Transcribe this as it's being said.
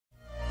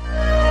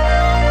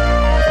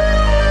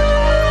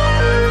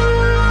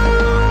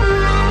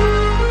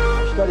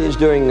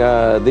during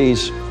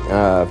these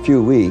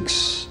few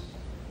weeks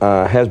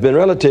has been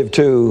relative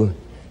to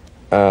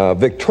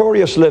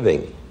victorious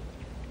living.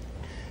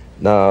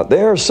 Now,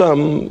 there are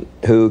some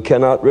who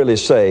cannot really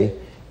say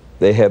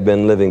they have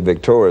been living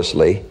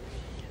victoriously.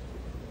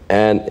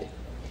 And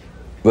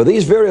with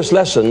these various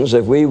lessons,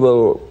 if we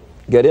will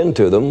get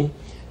into them,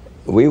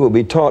 we will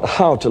be taught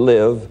how to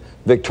live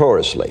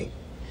victoriously.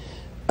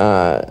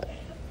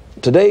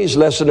 Today's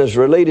lesson is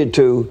related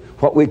to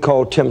what we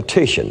call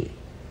temptation.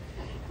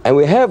 And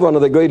we have one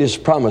of the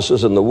greatest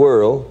promises in the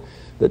world,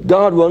 that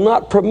God will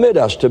not permit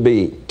us to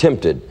be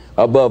tempted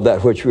above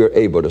that which we are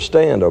able to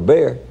stand or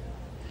bear.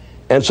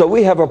 And so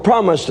we have a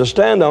promise to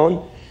stand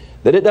on,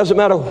 that it doesn't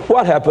matter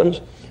what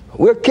happens,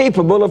 we're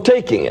capable of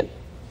taking it.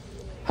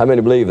 How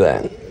many believe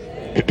that?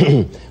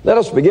 Let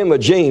us begin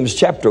with James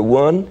chapter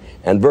 1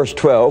 and verse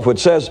 12, which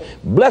says,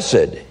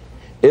 "Blessed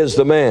is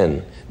the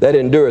man that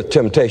endureth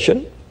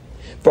temptation,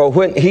 for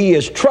when he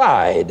is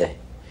tried,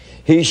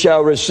 he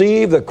shall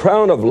receive the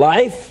crown of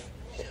life,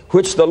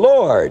 which the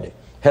Lord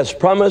has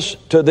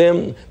promised to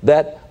them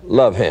that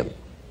love him."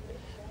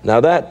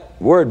 Now that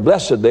word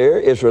blessed there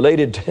is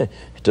related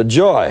to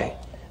joy,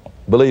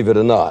 believe it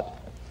or not.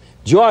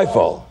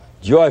 Joyful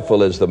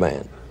is the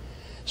man.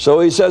 So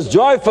he says,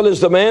 joyful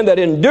is the man that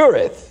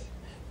endureth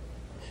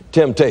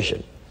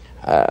temptation.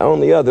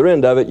 On the other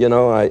end of it, you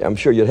know, I'm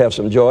sure you'd have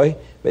some joy,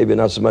 maybe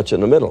not so much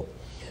in the middle.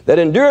 That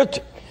endureth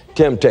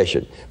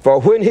temptation. For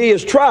when he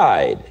is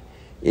tried,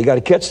 you got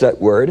to catch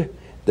that word.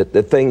 That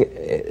the thing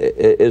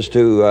is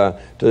to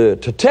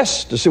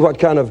test, to see what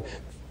kind of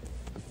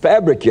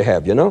fabric you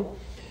have, you know.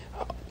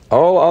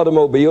 All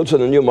automobiles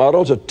and the new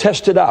models are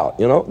tested out,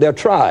 you know. They're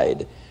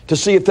tried to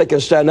see if they can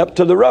stand up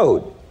to the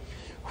road.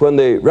 When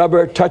the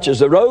rubber touches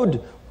the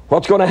road,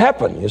 what's going to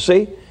happen, you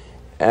see?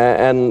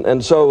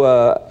 And so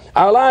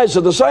our lives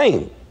are the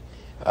same.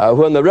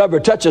 When the rubber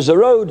touches the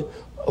road,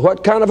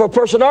 what kind of a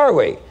person are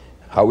we?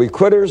 Are we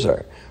quitters,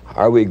 or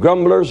are we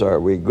grumblers, or are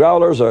we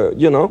growlers, or,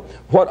 you know,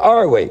 what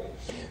are we?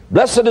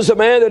 Blessed is the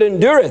man that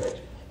endureth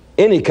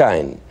any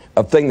kind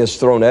of thing that's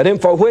thrown at him,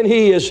 for when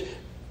he is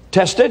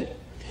tested,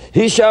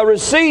 he shall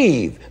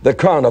receive the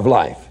crown of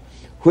life,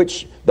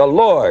 which the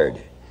Lord,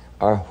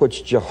 or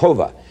which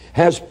Jehovah,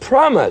 has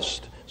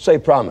promised, say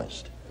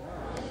promised,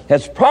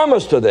 has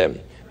promised to them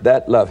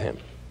that love him.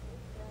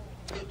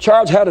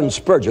 Charles Haddon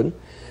Spurgeon,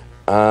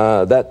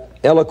 that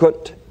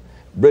eloquent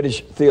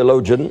British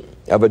theologian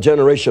of a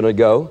generation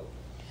ago,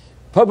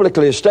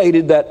 publicly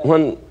stated that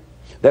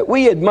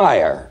we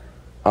admire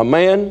a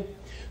man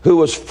who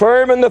was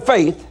firm in the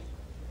faith,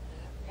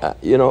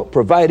 you know,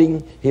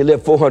 providing he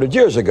lived 400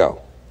 years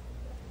ago.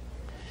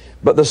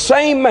 But the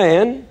same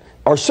man,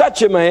 or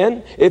such a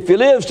man, if he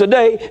lives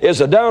today,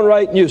 is a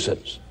downright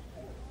nuisance.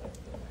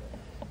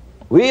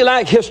 We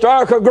like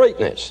historical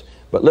greatness,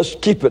 but let's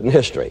keep it in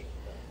history.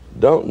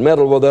 Don't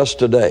meddle with us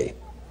today.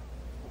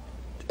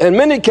 In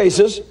many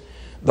cases,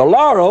 the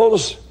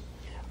laurels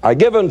are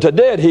given to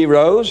dead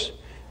heroes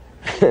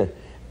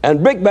and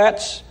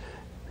brickbats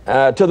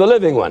to the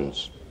living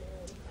ones.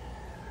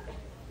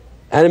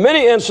 And in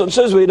many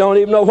instances, we don't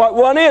even know what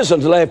one is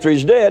until after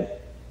he's dead.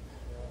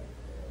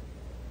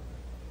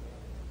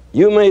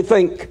 You may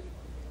think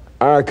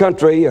our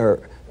country,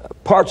 or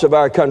parts of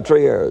our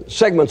country, or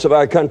segments of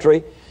our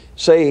country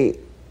say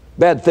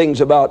bad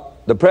things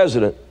about the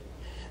president.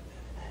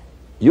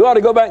 You ought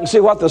to go back and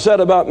see what they said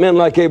about men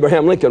like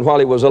Abraham Lincoln while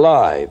he was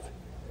alive.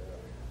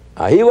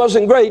 He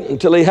wasn't great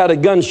until he had a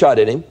gunshot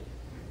in him,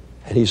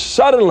 and he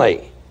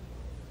suddenly,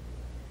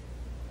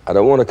 I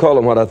don't want to call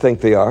them what I think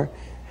they are,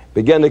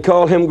 began to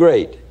call him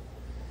great.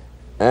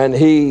 And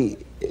he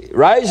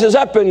rises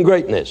up in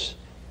greatness,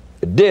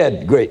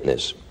 dead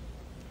greatness.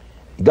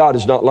 God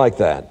is not like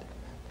that.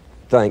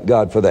 Thank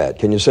God for that.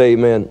 Can you say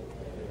amen?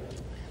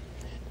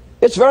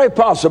 It's very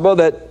possible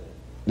that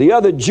the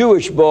other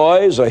Jewish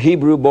boys or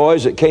Hebrew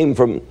boys that came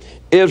from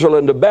Israel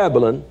into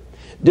Babylon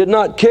did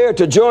not care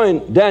to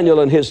join Daniel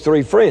and his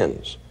three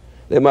friends.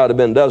 There might have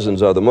been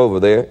dozens of them over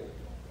there.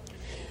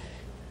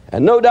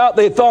 And no doubt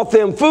they thought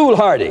them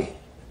foolhardy.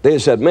 They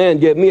said, man,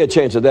 give me a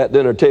chance at that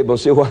dinner table and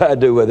see what I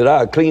do with it.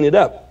 I'll clean it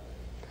up.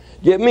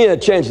 Give me a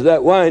chance at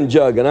that wine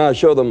jug and I'll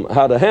show them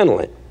how to handle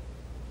it.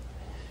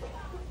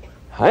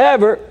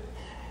 However,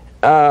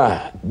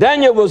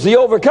 Daniel was the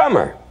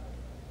overcomer.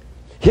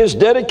 His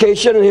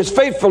dedication and his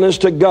faithfulness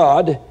to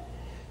God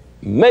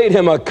made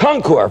him a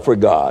conqueror for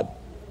God.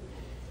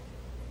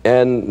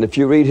 And if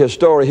you read his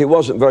story, he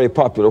wasn't very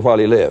popular while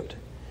he lived.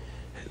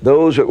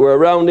 Those that were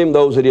around him,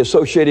 those that he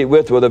associated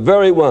with, were the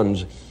very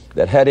ones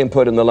that had him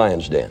put in the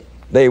lion's den.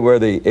 They were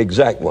the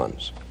exact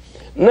ones.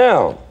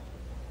 Now,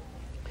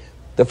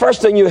 the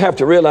first thing you have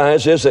to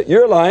realize is that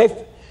your life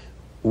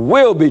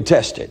will be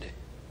tested.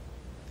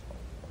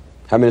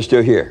 How many are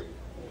still here?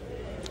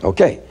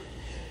 Okay.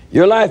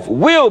 Your life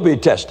will be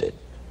tested.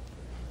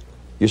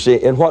 You see,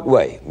 in what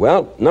way?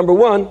 Well, number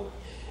one,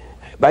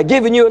 by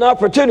giving you an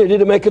opportunity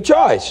to make a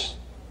choice.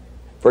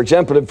 For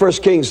example, in 1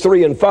 Kings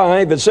 3 and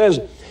 5, it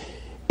says,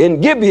 in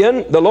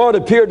Gibeon, the Lord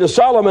appeared to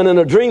Solomon in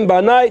a dream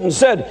by night and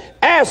said,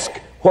 ask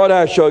what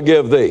I shall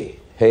give thee.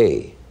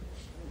 Hey,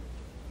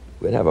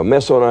 we'd have a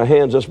mess on our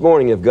hands this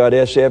morning if God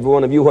asked every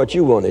one of you what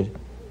you wanted.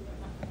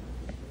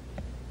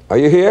 Are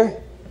you here?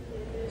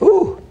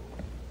 Ooh,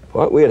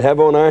 what we'd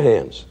have on our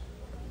hands.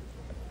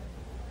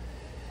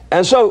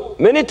 And so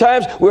many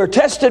times we're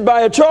tested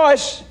by a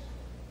choice.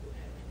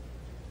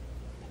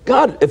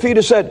 God, if he'd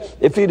have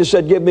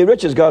said, give me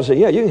riches, God said,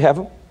 yeah, you can have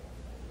them.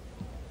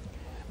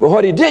 But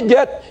what he did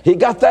get, he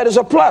got that as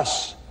a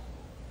plus.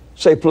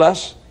 Say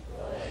plus.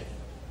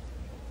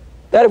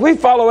 That if we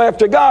follow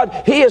after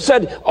God, he has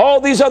said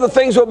all these other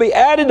things will be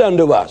added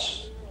unto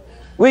us.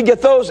 We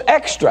get those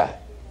extra.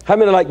 How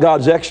many like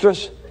God's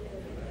extras?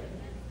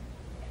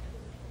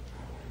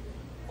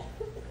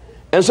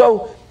 And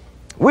so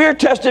we're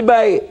tested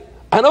by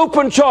an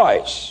open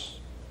choice.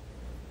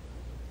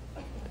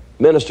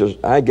 Ministers,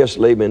 I guess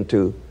laymen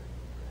too,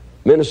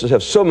 ministers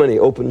have so many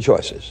open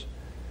choices.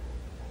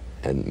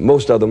 And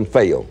most of them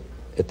fail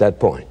at that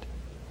point.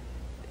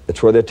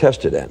 That's where they're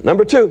tested at.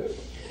 Number two,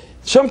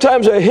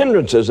 sometimes there are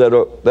hindrances that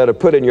are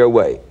put in your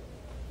way.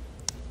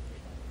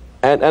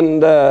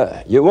 And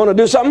you want to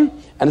do something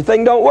and the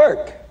thing don't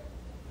work.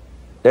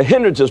 There are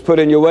hindrances put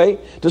in your way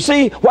to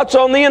see what's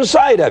on the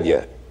inside of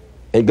you.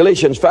 In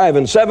Galatians 5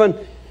 and 7,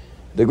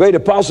 the great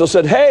apostle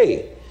said,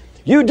 hey,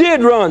 you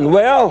did run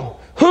well.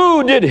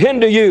 Who did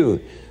hinder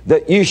you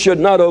that you should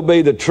not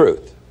obey the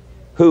truth?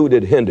 Who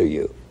did hinder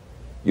you?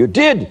 You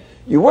did.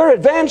 You were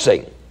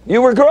advancing.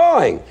 You were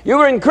growing. You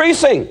were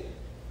increasing.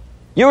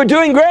 You were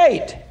doing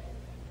great.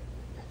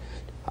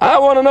 I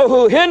want to know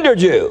who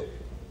hindered you.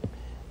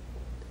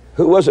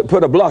 Who was it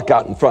put a block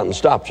out in front and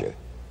stopped you?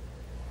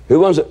 Who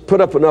was it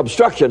put up an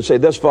obstruction and say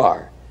this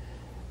far?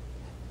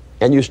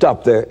 And you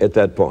stopped there at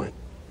that point.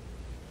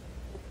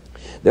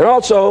 There are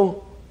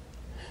also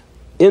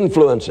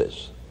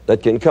influences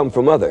that can come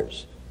from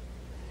others.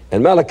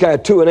 In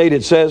Malachi 2 and 8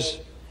 it says,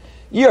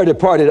 ye are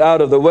departed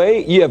out of the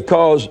way, ye have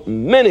caused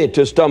many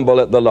to stumble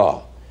at the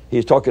law.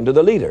 He's talking to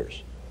the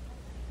leaders.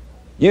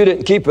 You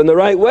didn't keep in the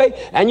right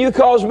way, and you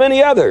caused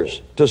many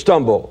others to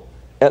stumble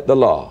at the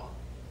law.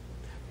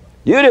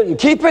 You didn't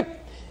keep it,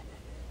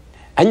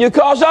 and you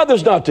caused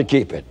others not to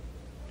keep it.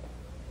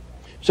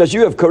 It says,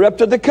 you have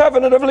corrupted the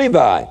covenant of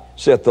Levi,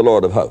 saith the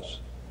Lord of hosts.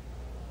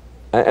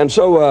 And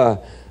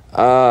so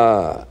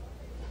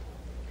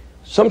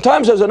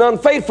sometimes there's an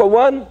unfaithful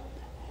one,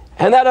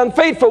 and that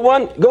unfaithful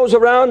one goes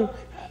around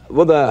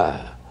with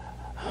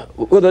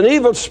an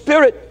evil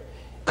spirit,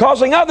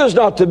 causing others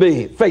not to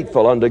be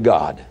faithful unto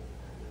God.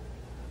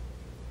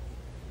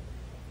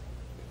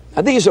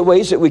 Now, these are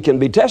ways that we can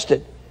be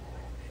tested.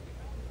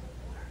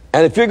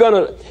 And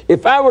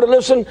if I were to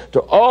listen to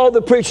all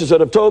the preachers that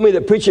have told me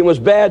that preaching was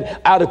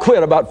bad, I'd have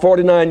quit about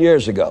 49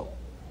 years ago.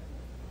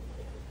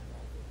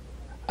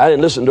 I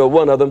didn't listen to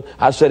one of them.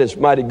 I said it's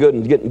mighty good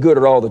and getting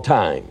gooder all the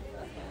time.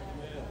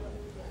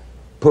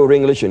 Poor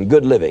English and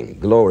good living.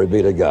 Glory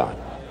be to God.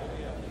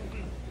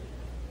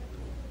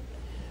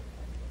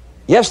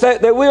 Yes,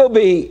 there will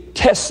be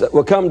tests that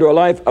will come to a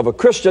life of a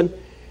Christian.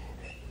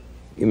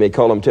 You may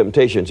call them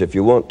temptations if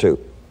you want to.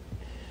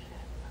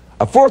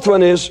 A fourth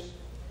one is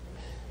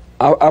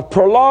a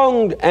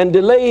prolonged and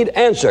delayed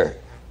answer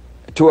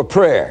to a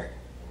prayer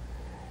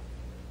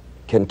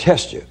can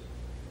test you.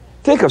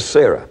 Think of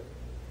Sarah.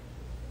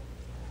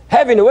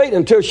 Having to wait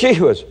until she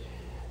was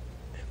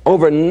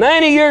over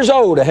 90 years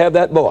old to have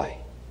that boy.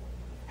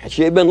 And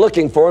she had been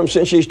looking for him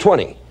since she's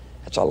 20.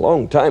 That's a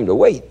long time to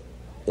wait,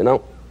 you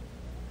know.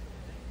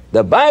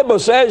 The Bible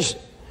says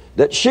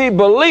that she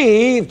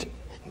believed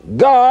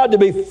God to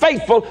be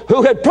faithful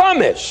who had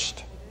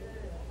promised.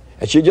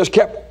 And she just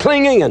kept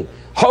clinging and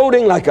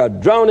holding like a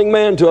drowning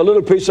man to a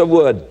little piece of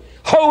wood.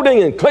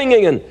 Holding and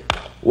clinging, and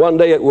one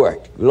day it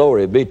worked.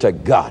 Glory be to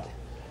God.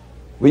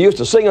 We used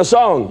to sing a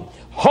song,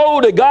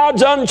 hold to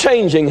God's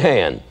unchanging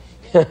hand.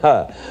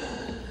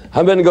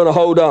 I've been going to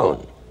hold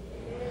on.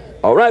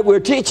 All right,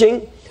 we're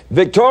teaching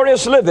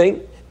victorious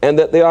living and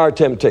that there are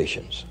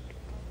temptations.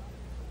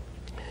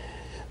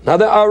 Now,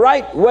 there are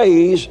right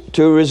ways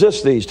to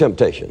resist these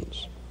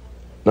temptations.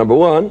 Number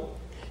one,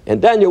 in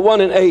Daniel 1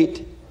 and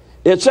 8,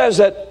 it says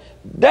that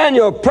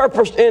Daniel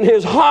purposed in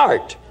his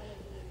heart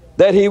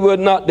that he would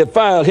not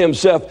defile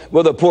himself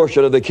with a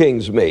portion of the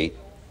king's meat.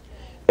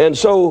 And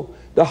so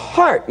the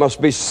heart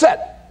must be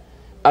set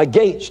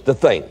against the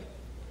thing.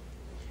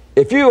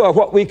 If you are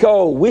what we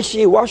call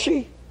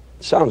wishy-washy,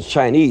 sounds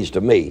Chinese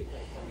to me.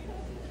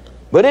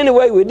 But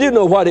anyway, we do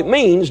know what it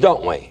means,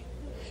 don't we?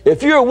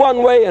 If you're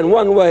one way and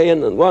one way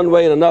and one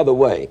way and another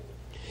way,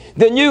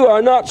 then you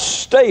are not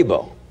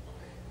stable.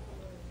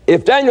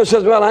 If Daniel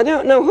says, well, I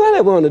don't know what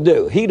I want to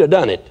do, he'd have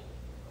done it.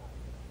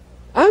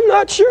 I'm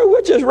not sure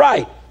which is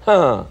right.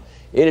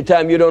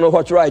 Anytime you don't know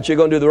what's right, you're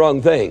going to do the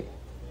wrong thing.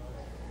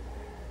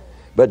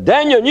 But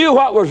Daniel knew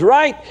what was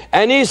right,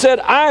 and he said,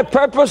 I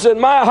purpose in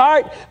my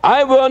heart,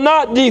 I will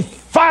not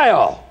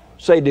defile.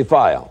 Say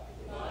defile.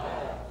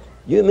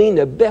 You mean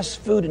the best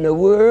food in the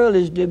world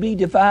is to be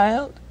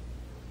defiled?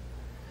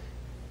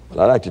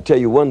 Well, I'd like to tell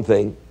you one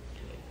thing.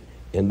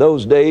 In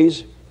those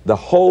days, the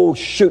whole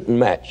shooting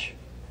match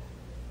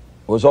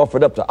was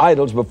offered up to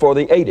idols before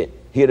they ate it.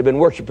 He'd have been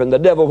worshiping the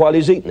devil while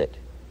he's eating it.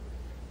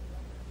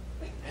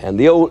 And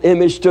the old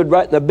image stood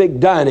right in the big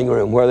dining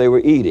room where they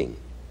were eating.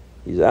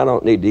 He said, I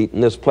don't need to eat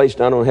in this place,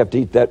 and I don't have to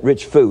eat that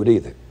rich food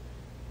either.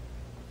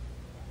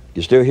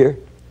 You still here?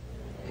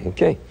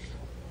 Okay.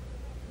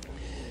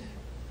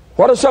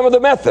 What are some of the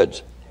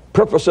methods?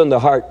 Purpose in the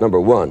heart, number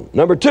one.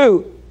 Number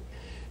two,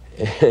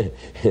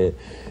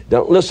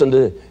 don't listen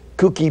to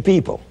kooky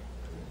people.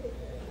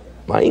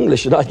 My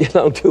English is not getting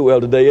on too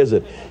well today, is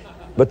it?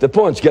 But the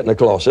point's getting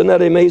across. Isn't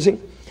that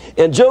amazing?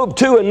 In Job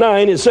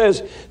 2:9, it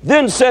says,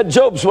 Then said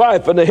Job's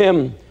wife unto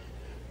him,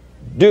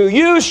 Do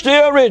you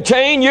still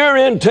retain your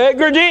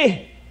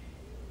integrity?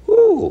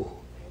 Ooh.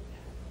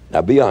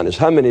 Now be honest,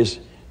 how many's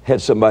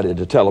had somebody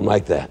to tell them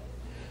like that?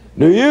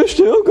 Do you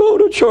still go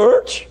to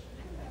church?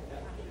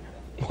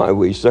 Why,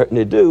 we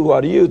certainly do.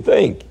 What do you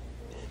think?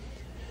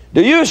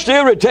 Do you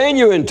still retain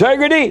your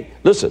integrity?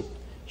 Listen,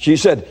 she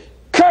said,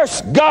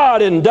 Curse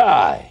God and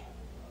die.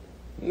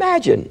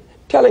 Imagine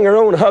telling her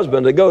own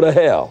husband to go to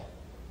hell.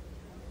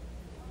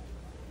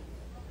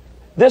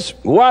 This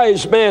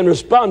wise man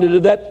responded to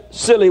that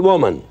silly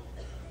woman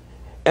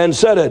and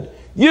said,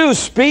 You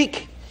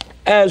speak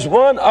as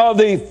one of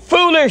the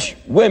foolish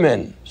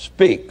women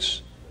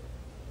speaks.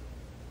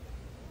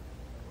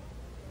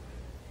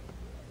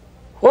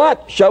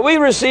 What? Shall we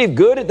receive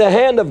good at the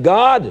hand of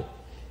God?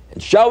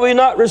 And shall we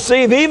not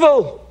receive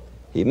evil?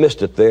 He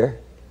missed it there.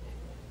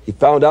 He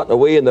found out in the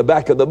way in the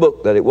back of the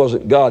book that it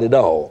wasn't God at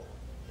all.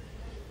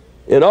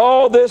 In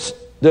all this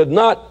did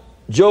not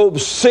Job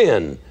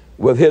sin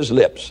with his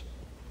lips.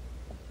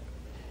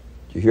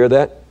 Did you hear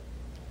that?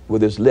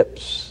 With his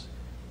lips.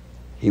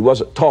 He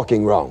wasn't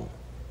talking wrong.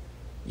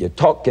 Your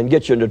talk can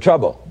get you into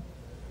trouble.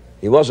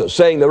 He wasn't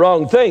saying the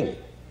wrong thing.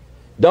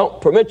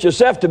 Don't permit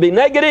yourself to be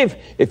negative.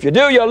 If you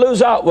do, you'll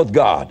lose out with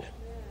God.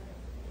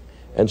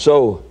 And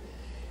so,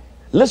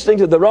 listening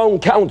to the wrong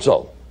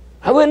counsel,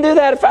 I wouldn't do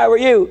that if I were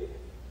you.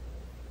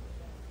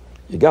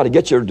 You got to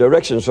get your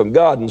directions from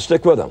God and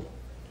stick with them.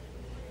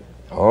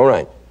 All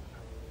right.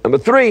 Number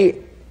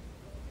three,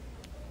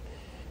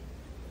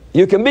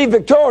 you can be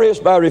victorious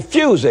by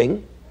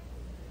refusing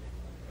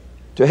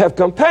to have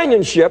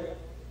companionship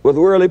with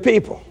worldly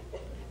people.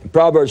 In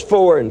Proverbs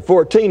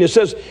 4:14, it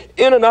says,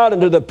 Enter not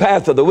into the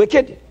path of the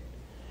wicked,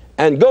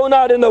 and go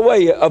not in the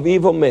way of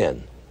evil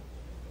men.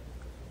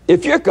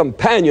 If your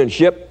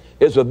companionship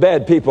is with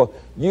bad people,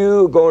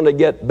 you're going to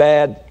get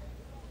bad.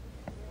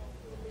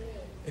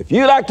 If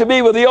you like to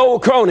be with the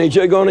old cronies,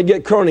 you're going to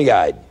get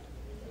crony-eyed.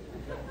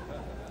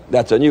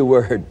 That's a new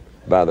word,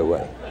 by the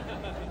way.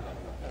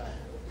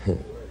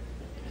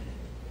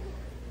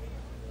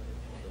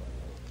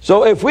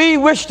 So if we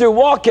wish to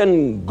walk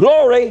in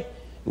glory,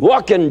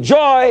 walk in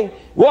joy,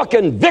 walk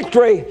in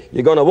victory,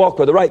 you're going to walk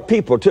with the right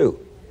people too.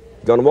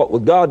 You're going to walk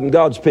with God and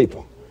God's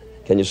people.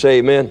 Can you say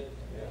amen?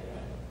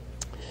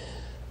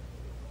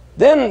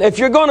 Then if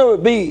you're going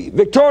to be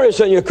victorious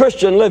in your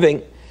Christian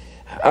living,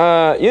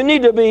 you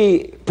need to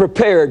be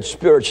prepared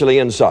spiritually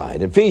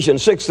inside.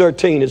 Ephesians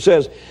 6:13, it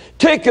says,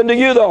 Take unto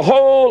you the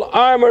whole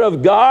armor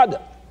of God,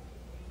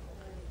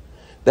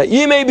 that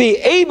ye may be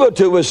able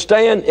to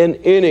withstand in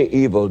any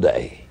evil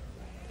day.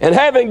 And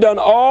having done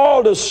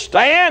all to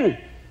stand,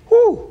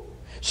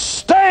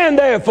 stand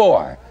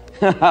therefore.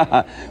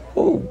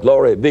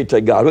 Glory be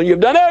to God. When you've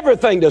done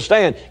everything to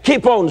stand,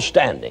 keep on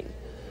standing.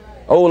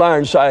 Old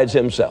Ironsides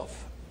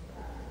himself.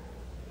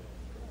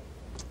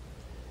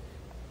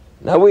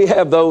 Now we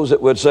have those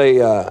that would say,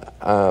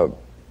 Brother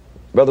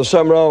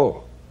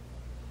Sumrall,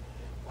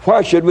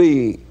 why should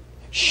we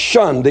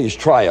shun these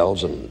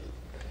trials and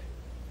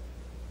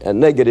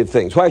negative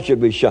things? Why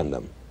should we shun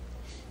them?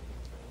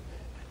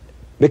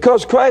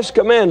 Because Christ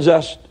commands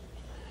us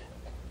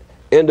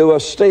into a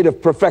state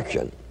of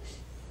perfection.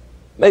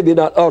 Maybe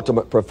not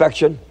ultimate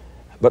perfection,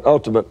 but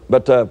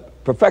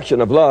perfection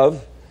of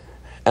love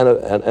and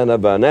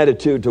of an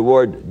attitude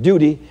toward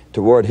duty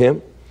toward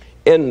Him.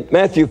 In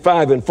Matthew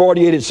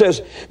 5:48 it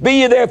says, Be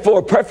ye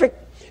therefore perfect,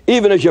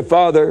 even as your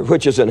Father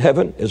which is in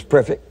heaven is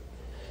perfect.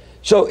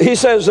 So he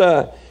says,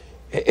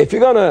 if you're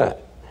gonna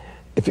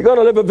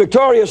live a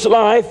victorious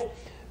life,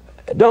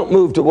 don't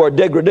move toward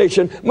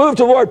degradation, move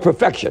toward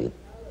perfection.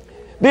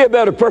 Be a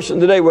better person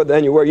today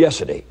than you were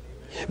yesterday.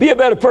 Be a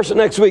better person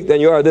next week than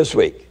you are this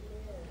week.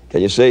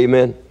 Can you say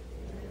amen?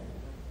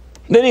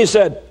 Then he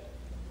said,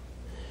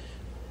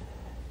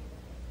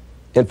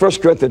 in 1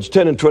 Corinthians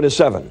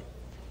 10:27,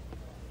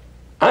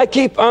 I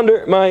keep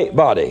under my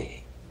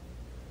body,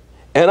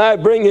 and I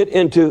bring it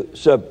into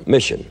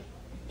subjection,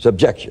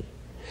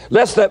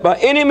 lest that by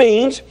any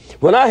means,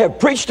 when I have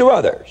preached to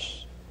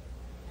others,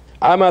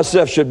 I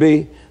myself should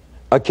be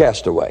a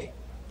castaway.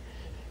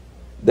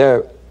 There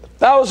are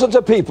thousands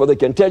of people that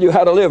can tell you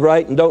how to live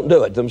right and don't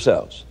do it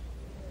themselves.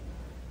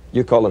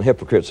 You call them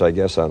hypocrites, I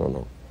guess. I don't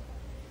know.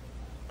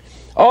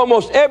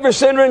 Almost every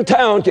sinner in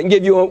town can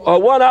give you a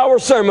 1-hour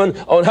sermon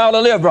on how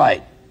to live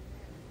right.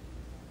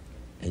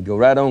 And go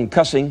right on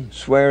cussing,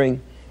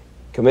 swearing,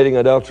 committing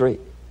adultery,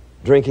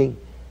 drinking,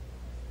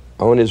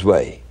 on his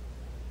way.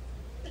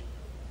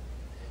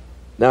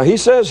 Now he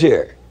says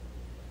here,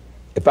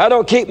 if I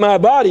don't keep my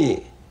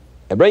body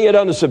and bring it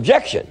under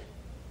subjection,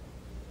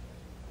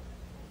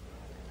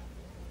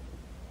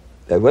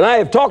 that when I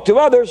have talked to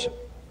others,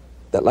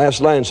 that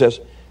last line says,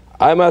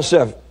 I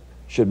myself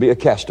should be a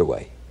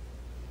castaway.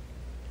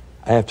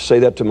 I have to say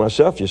that to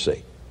myself, you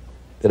see.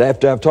 That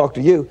after I've talked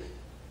to you,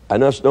 I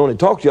must not only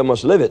talk to you, I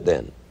must live it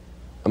then.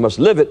 I must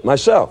live it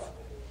myself.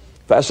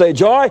 If I say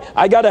joy,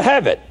 I got to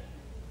have it.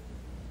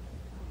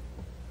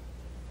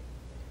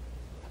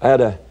 I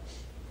had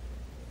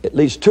at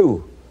least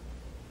two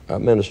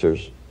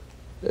ministers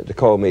to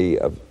call me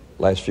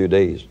last few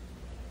days,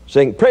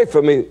 saying, pray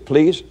for me,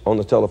 please, on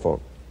the telephone.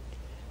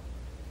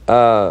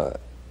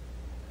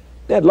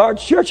 They had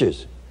large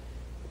churches.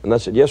 And I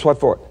said, yes, what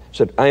for? I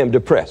said, I am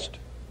depressed.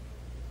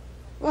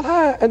 Well,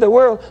 how in the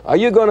world are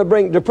you going to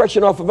bring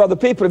depression off of other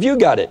people if you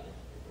got it?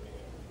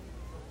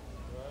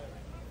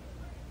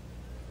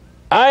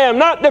 I am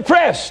not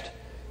depressed.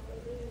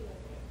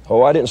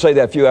 Oh, I didn't say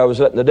that for you. I was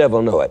letting the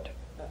devil know it.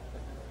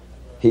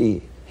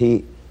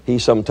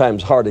 He's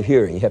sometimes hard of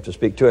hearing. You have to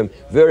speak to him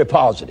very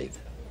positive.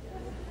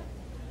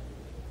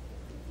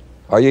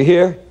 Are you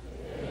here?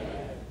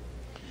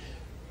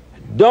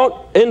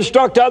 Don't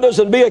instruct others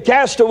and be a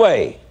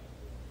castaway.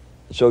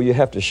 So you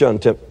have to shun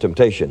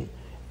temptation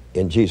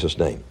in Jesus'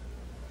 name.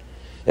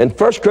 In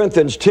 1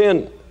 Corinthians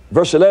 10,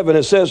 verse 11,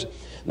 it says,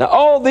 now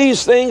all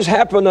these things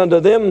happen unto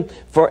them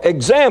for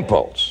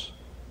examples.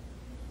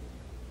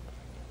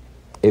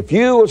 If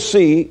you will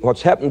see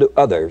what's happened to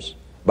others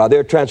by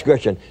their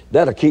transgression,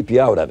 that'll keep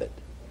you out of it.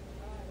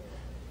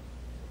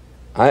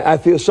 I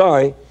feel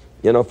sorry,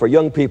 for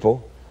young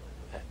people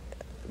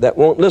that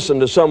won't listen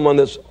to someone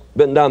that's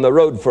been down the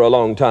road for a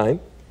long time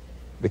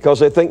because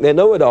they think they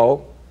know it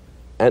all,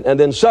 and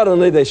then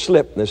suddenly they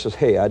slip and they say,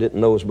 hey, I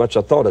didn't know as much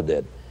as I thought I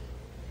did.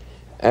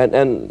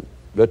 And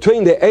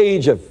between the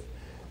age of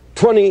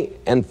 20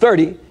 and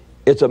 30,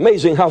 it's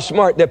amazing how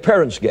smart their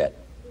parents get.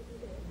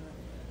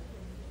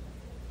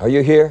 Are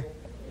you here?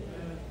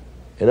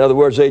 In other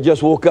words, they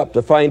just woke up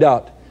to find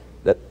out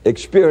that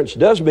experience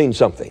does mean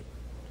something.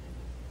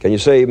 Can you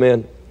say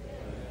amen?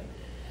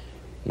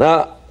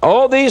 Now,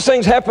 all these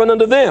things happen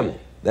unto them.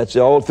 That's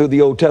all through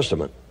the Old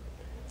Testament.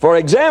 For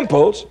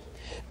examples,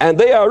 and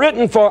they are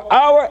written for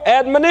our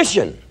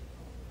admonition.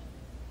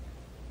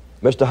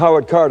 Mr.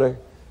 Howard Carter,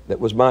 that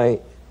was my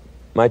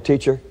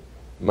teacher,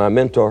 my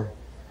mentor,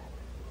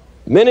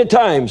 many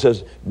times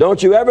says,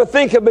 don't you ever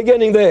think of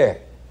beginning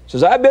there.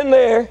 Says, I've been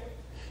there.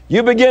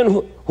 You begin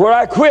where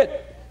I quit.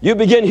 You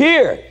begin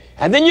here,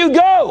 and then you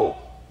go.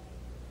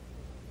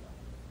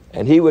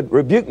 And he would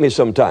rebuke me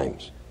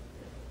sometimes.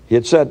 He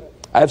had said,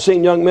 I've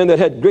seen young men that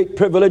had great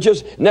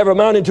privileges, never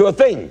amounted to a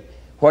thing.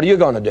 What are you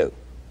going to do?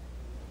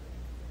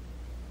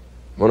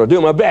 I'm going to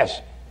do my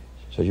best.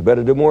 So you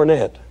better do more than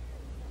that.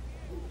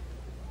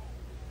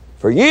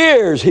 For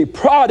years, he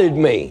prodded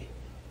me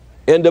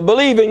into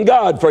believing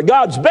God for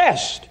God's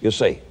best, you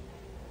see.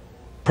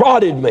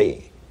 Prodded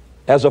me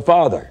as a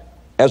father,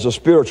 as a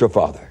spiritual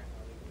father.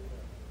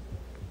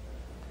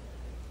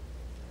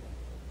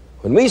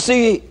 When we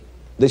see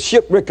the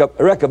shipwreck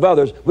of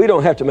others, we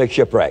don't have to make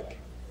shipwreck.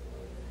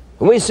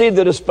 When we see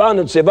the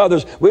despondency of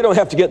others, we don't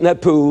have to get in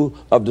that pool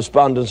of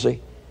despondency.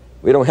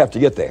 We don't have to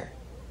get there.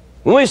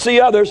 When we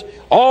see others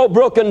all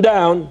broken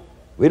down,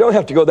 we don't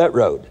have to go that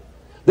road.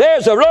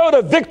 There's a road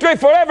of victory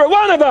for every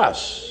one of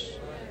us.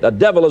 The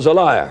devil is a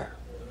liar.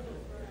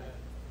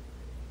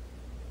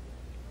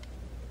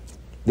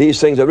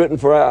 These things are written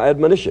for our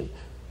admonition.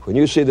 When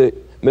you see the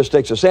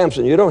mistakes of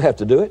Samson, you don't have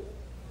to do it.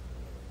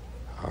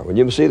 Or when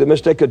you see the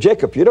mistake of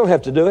Jacob, you don't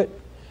have to do it.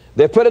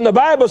 They're put in the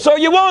Bible so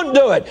you won't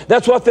do it.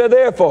 That's what they're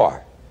there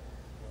for.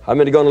 How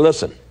many are going to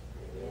listen?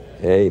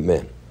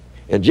 Amen.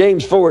 In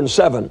James 4 and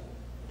 7,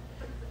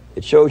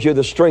 it shows you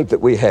the strength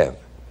that we have.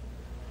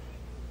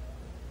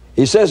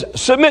 He says,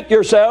 submit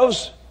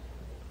yourselves,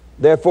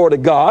 therefore, to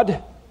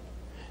God.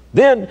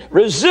 Then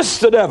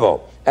resist the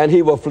devil, and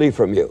he will flee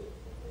from you.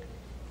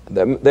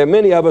 There are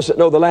many of us that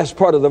know the last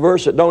part of the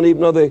verse that don't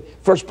even know the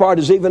first part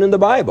is even in the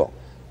Bible.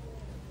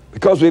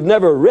 Because we've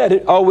never read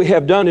it, all we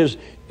have done is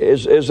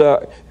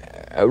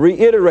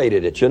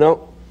reiterated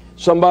it,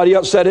 Somebody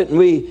else said it,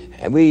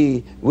 and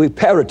we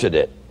parroted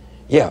it.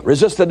 Yeah,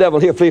 resist the devil,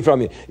 he'll flee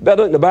from you. You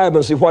better look in the Bible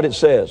and see what it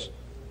says.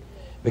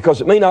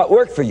 Because it may not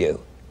work for you.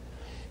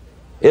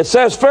 It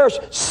says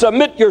first,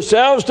 submit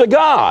yourselves to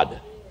God.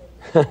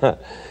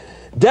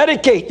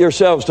 Dedicate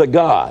yourselves to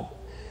God.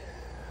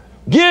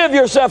 Give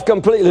yourself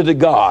completely to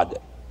God.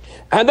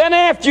 And then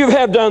after you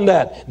have done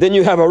that, then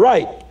you have a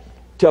right to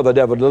tell the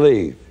devil to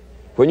leave.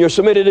 When you're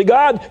submitted to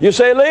God, you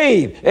say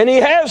leave. And he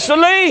has to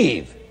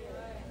leave.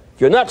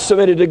 If you're not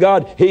submitted to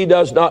God, he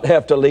does not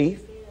have to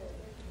leave.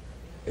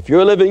 If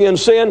you're living in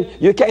sin,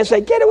 you can't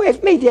say, get away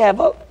from me,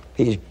 devil.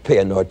 He's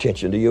paying no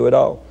attention to you at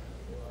all.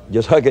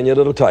 Just hugging you a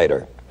little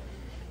tighter.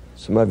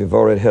 Some of you have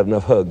already had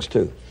enough hugs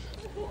too.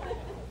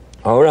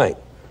 All right.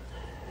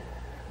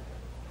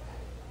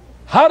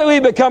 How do we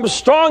become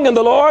strong in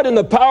the Lord in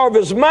the power of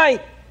his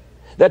might?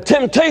 That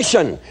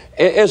temptation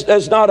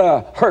is not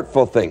a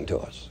hurtful thing to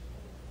us.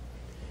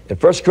 In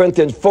 1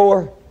 Corinthians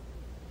 4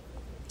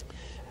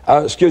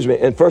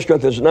 In 1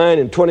 Corinthians 9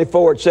 and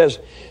 24 it says,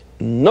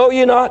 know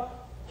ye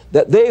not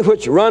that they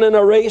which run in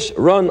a race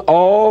run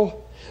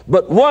all,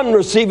 but one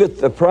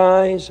receiveth the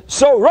prize?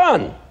 So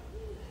run,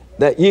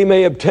 that ye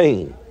may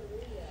obtain.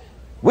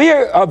 We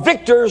are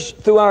victors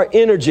through our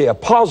energy, a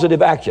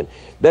positive action.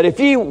 That if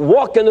ye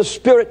walk in the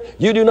Spirit,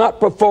 you do not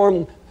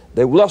perform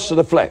the lusts of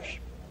the flesh.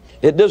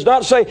 It does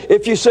not say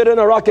if you sit in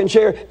a rocking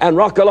chair and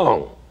rock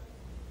along.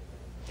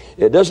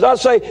 It does not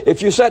say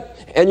if you sit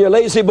in your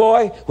lazy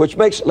boy, which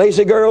makes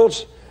lazy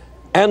girls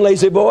and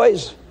lazy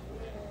boys,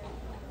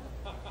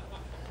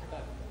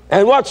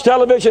 and watch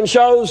television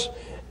shows,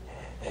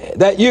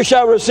 that you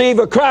shall receive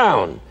a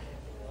crown.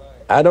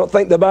 I don't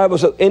think the Bible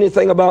says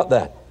anything about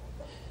that.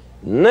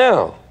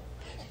 Now,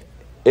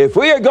 if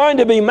we are going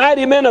to be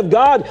mighty men of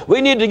God,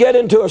 we need to get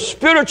into a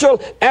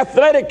spiritual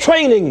athletic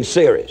training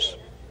series.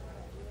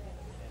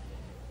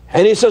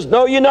 And he says,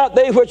 know ye not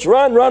they which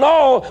run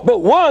all,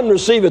 but one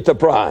receiveth the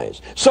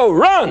prize. So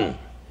run.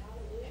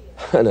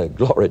 And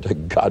glory to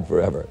God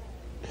forever.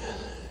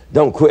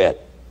 Don't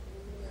quit,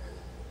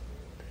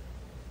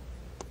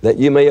 that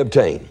you may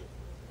obtain.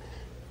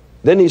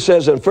 Then he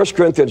says in 1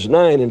 Corinthians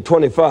 9 and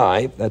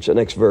 25, that's the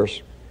next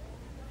verse,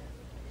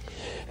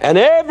 and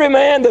every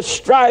man that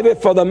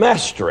striveth for the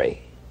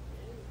mastery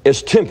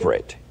is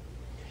temperate.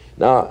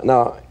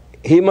 Now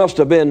he must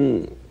have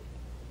been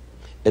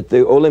at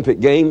the Olympic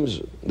Games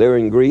there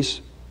in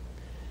Greece.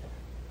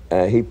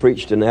 He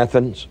preached in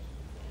Athens.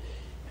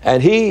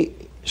 And he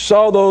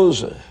saw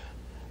those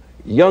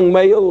young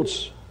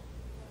males,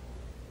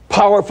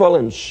 powerful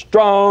and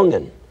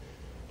strong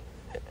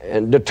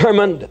and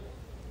determined.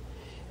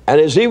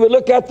 And as he would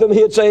look at them,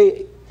 he'd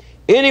say,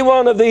 any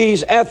one of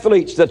these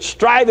athletes that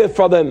striveth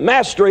for the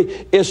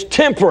mastery is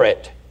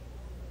temperate.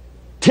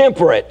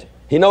 Temperate.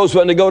 He knows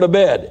when to go to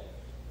bed.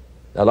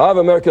 Now, a lot of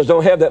Americans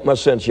don't have that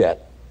much sense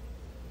yet.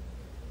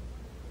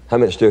 How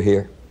many still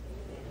here?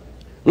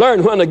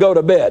 Learn when to go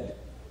to bed.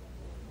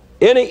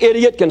 Any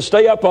idiot can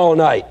stay up all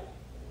night,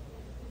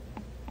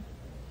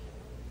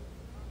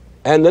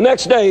 and the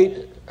next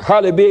day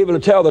hardly be able to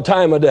tell the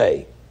time of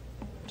day.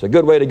 It's a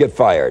good way to get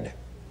fired.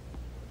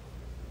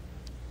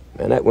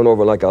 Man, that went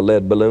over like a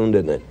lead balloon,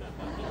 didn't it?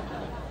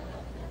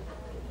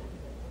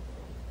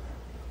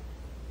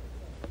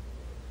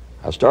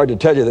 I started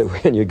to tell you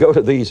that when you go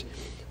to these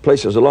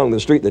places along the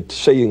street that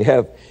say you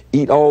can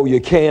eat all you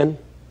can,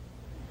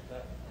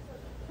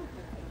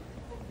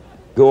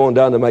 go on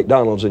down to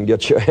McDonald's and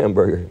get your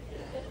hamburger.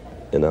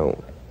 You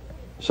know,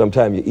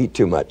 sometimes you eat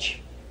too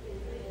much.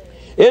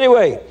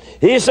 Anyway,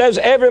 he says,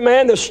 every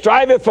man that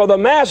striveth for the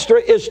master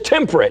is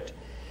temperate.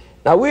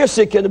 Now, we're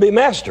seeking to be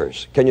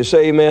masters. Can you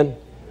say amen?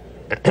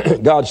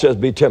 God says,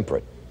 be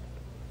temperate.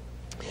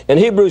 In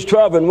Hebrews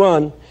 12 and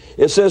 1,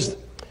 it says,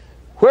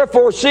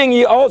 wherefore, seeing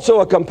ye also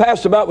are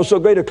compassed about with so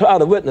great a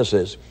cloud of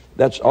witnesses.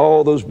 That's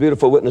all those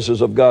beautiful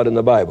witnesses of God in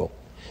the Bible.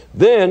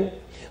 Then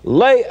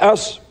let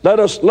us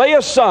lay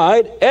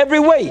aside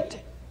every weight,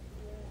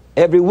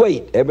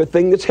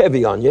 everything that's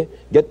heavy on you,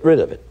 get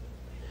rid of it.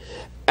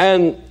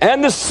 And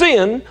the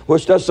sin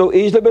which does so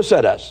easily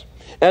beset us.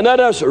 And let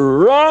us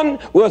run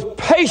with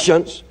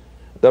patience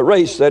the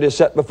race that is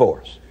set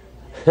before us.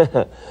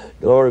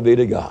 Glory be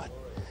to God.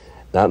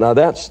 Now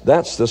that's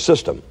the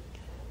system.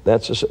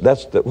 Those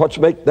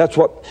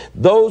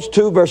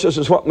two verses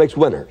is what makes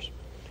winners.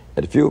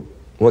 And if you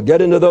will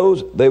get into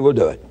those, they will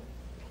do it.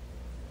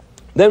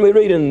 Then we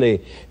read in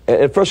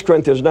 1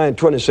 Corinthians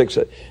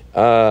 9:26,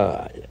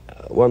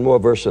 one more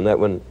verse in that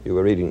one you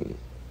were reading,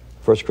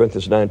 1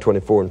 Corinthians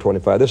 9:24 and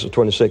 25. This is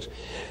 26.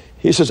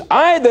 He says,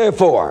 I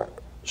therefore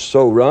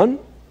so run,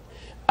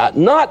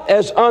 not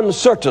as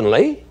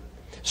uncertainly,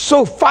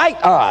 so fight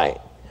I,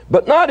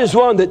 but not as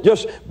one that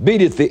just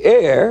beateth the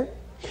air,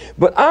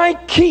 but I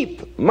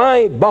keep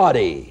my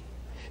body,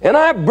 and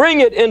I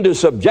bring it into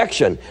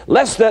subjection,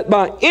 lest that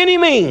by any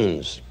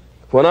means,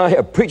 when I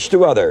have preached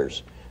to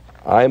others,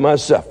 I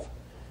myself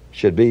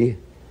should be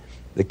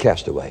the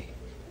castaway.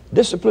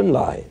 Disciplined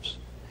lives.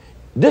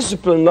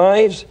 Disciplined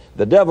lives,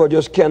 the devil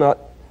just cannot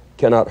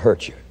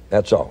hurt you.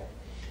 That's all.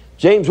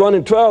 James 1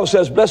 and 12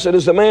 says, blessed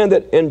is the man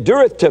that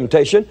endureth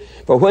temptation,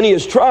 for when he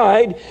is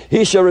tried,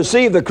 he shall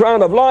receive the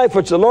crown of life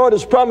which the Lord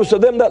has promised to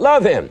them that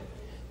love him.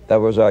 That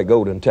was our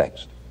golden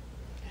text.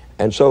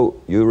 And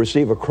so you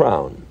receive a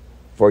crown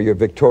for your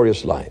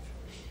victorious life.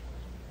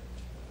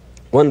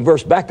 One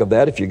verse back of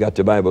that, if you got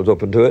your Bibles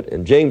open to it,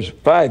 in James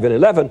 5 and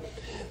 11,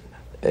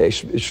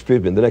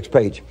 excuse me, the next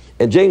page.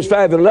 In James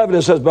 5 and 11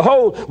 it says,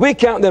 behold, we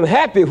count them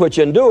happy which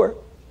endure.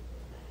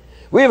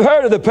 We have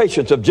heard of the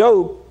patience of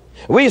Job.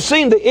 We've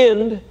seen the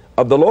end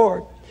of the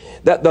Lord,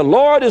 that the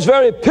Lord is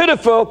very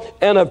pitiful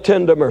and of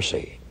tender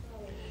mercy.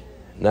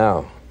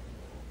 Now,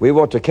 we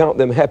want to count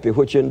them happy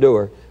which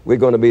endure. We're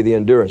going to be the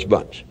endurance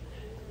bunch.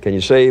 Can you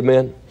say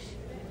amen?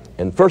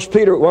 In 1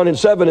 Peter 1 and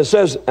 7 it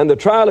says, and the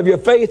trial of your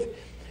faith,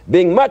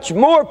 being much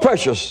more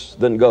precious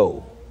than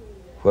gold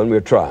when we're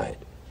tried,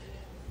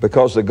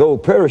 because the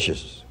gold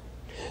perishes,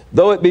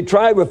 though it be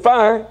tried with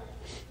fire,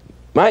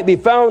 might be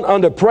found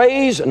unto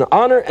praise and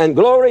honor and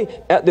glory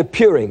at the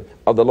appearing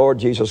of the Lord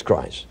Jesus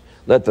Christ.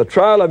 Let the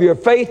trial of your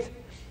faith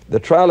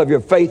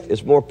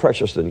is more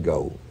precious than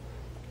gold.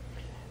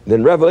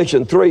 Then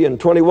Revelation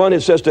 3:21,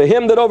 it says, to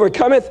him that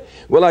overcometh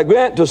will I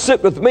grant to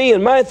sit with me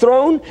in my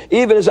throne,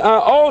 even as I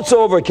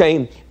also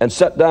overcame and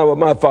sat down with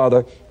my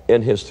Father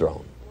in his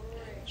throne.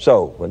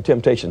 So when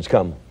temptations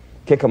come,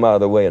 kick them out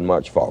of the way and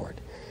march forward.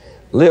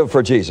 Live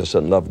for Jesus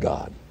and love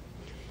God.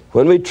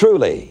 When we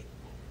truly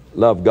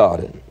love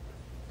God and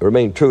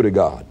remain true to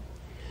God,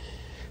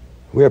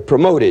 we are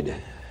promoted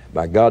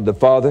by God the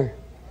Father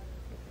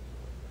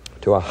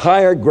to a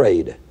higher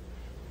grade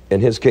in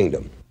his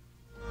kingdom.